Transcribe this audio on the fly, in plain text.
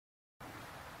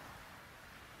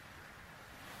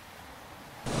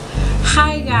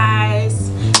Hi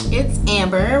guys, it's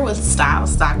Amber with Style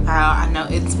Stockpile. I know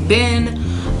it's been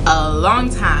a long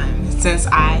time since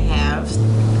I have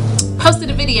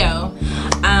posted a video.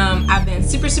 I've been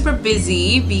super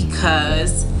busy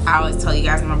because I always tell you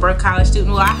guys I'm a broke college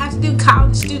student. Well, I have to do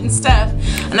college student stuff.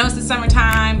 I know it's the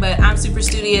summertime, but I'm super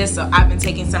studious, so I've been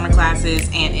taking summer classes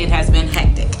and it has been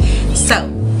hectic. So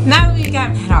now that we've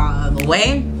gotten that all out of the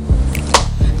way,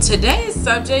 today's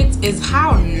subject is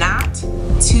how not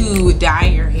to dye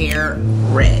your hair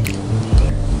red.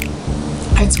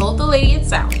 I told the lady at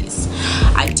Sally's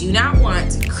I do not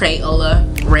want Crayola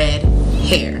red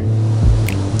hair.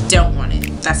 Don't want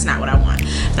it. That's not what I want.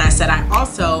 And I said I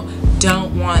also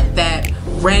don't want that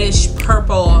reddish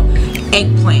purple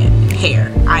eggplant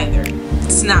hair either.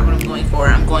 It's not what I'm going for.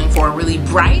 I'm going for a really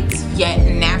bright yet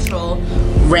natural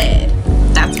red.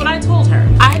 That's what I told her.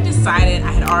 I had decided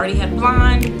I had already had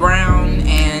blonde, brown,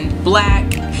 and black.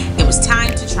 It was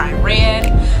time to try red.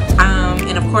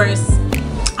 And of course,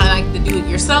 I like the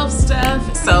do-it-yourself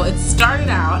stuff. So it started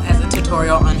out as a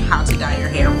tutorial on how to dye your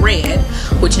hair red,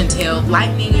 which entailed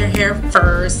lightening your hair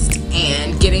first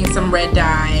and getting some red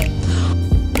dye.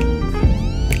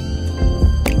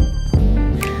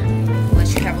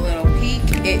 Let you have a little peek.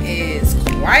 It is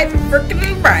quite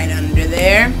freaking bright under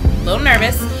there. A little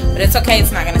nervous, but it's okay.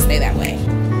 It's not gonna stay that way.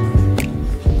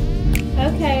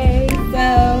 Okay,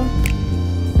 so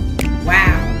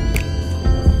wow,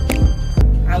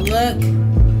 I look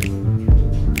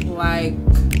like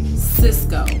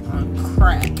Cisco on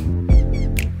crack.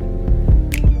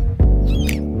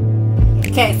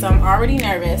 Okay, so I'm already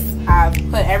nervous. I've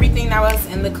put everything that was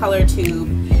in the color tube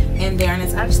in there, and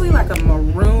it's actually like a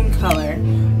maroon color.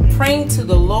 Praying to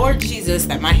the Lord Jesus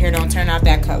that my hair don't turn out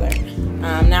that color.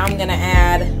 Now I'm gonna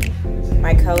add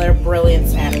my Color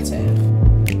Brilliance additive.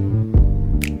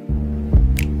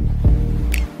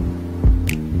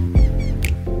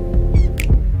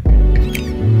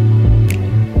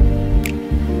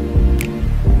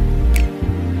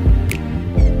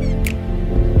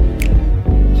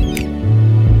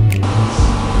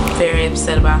 Very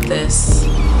upset about this.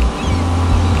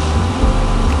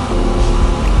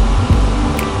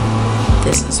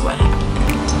 This is what happened.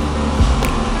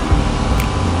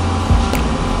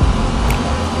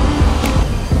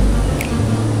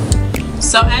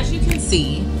 So as you can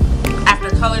see, after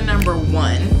color number 1,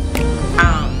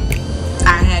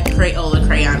 I had Crayola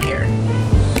crayon hair.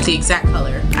 The exact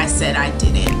color I said I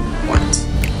didn't want.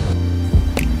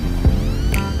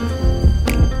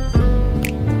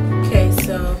 Okay,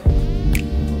 so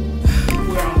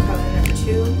we're on color number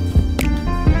 2.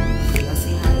 Let's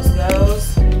see how this goes.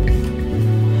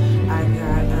 I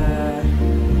got a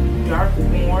dark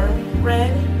warm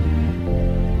red.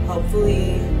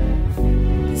 Hopefully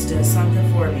this does something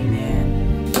for me, man.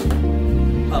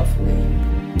 Hopefully.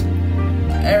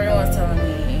 Everyone's telling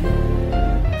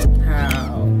me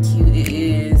how cute it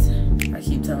is. I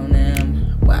keep telling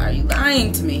them, why are you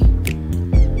lying to me?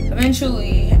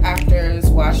 Eventually, after this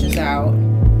washes out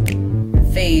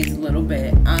and fades a little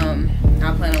bit,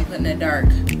 I plan on putting a dark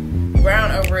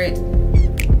brown over it,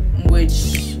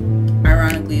 which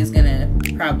ironically is gonna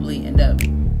probably end up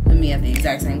with me at the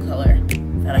exact same color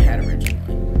that I had originally.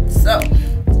 So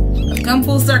I've come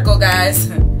full circle, guys,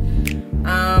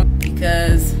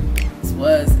 because this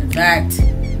was in fact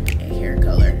a hair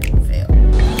color fail.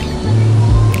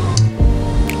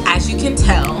 As you can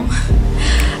tell,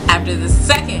 after the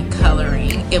second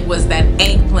coloring, it was that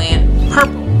eggplant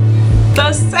purple,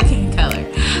 the second color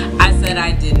I said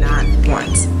I did not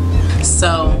want.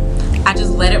 So I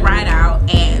just let it ride out,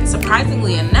 and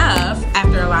surprisingly enough,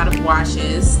 after a lot of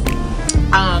washes,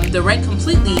 the red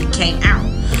completely came out,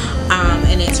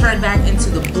 and it turned back into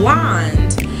the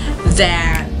blonde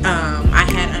that I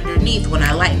had underneath when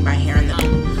I lightened my hair.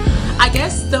 I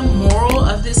guess the moral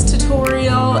of this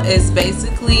tutorial is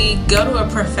basically go to a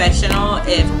professional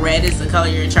if red is the color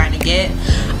you're trying to get.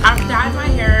 I've dyed my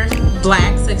hair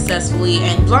black successfully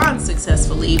and blonde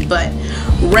successfully, but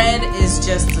red is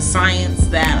just a science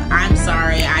that I'm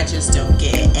sorry I just don't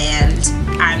get, and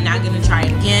I'm not gonna try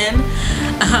it again.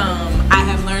 I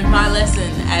have learned my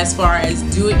lesson as far as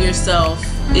do-it-yourself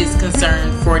is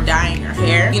concerned for dyeing your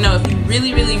hair. You know, if you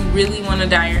really want to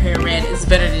dye your hair red, it's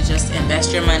better to just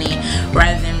invest your money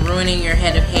rather than ruining your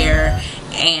head of hair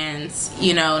and,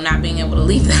 you know, not being able to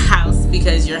leave the house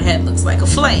because your head looks like a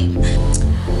flame.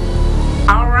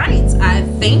 Alright, I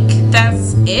think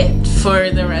that's it for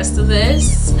the rest of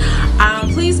this.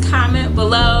 Please comment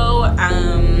below.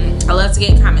 I love to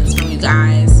get comments from you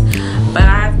guys, but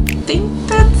I think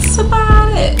that's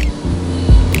about it.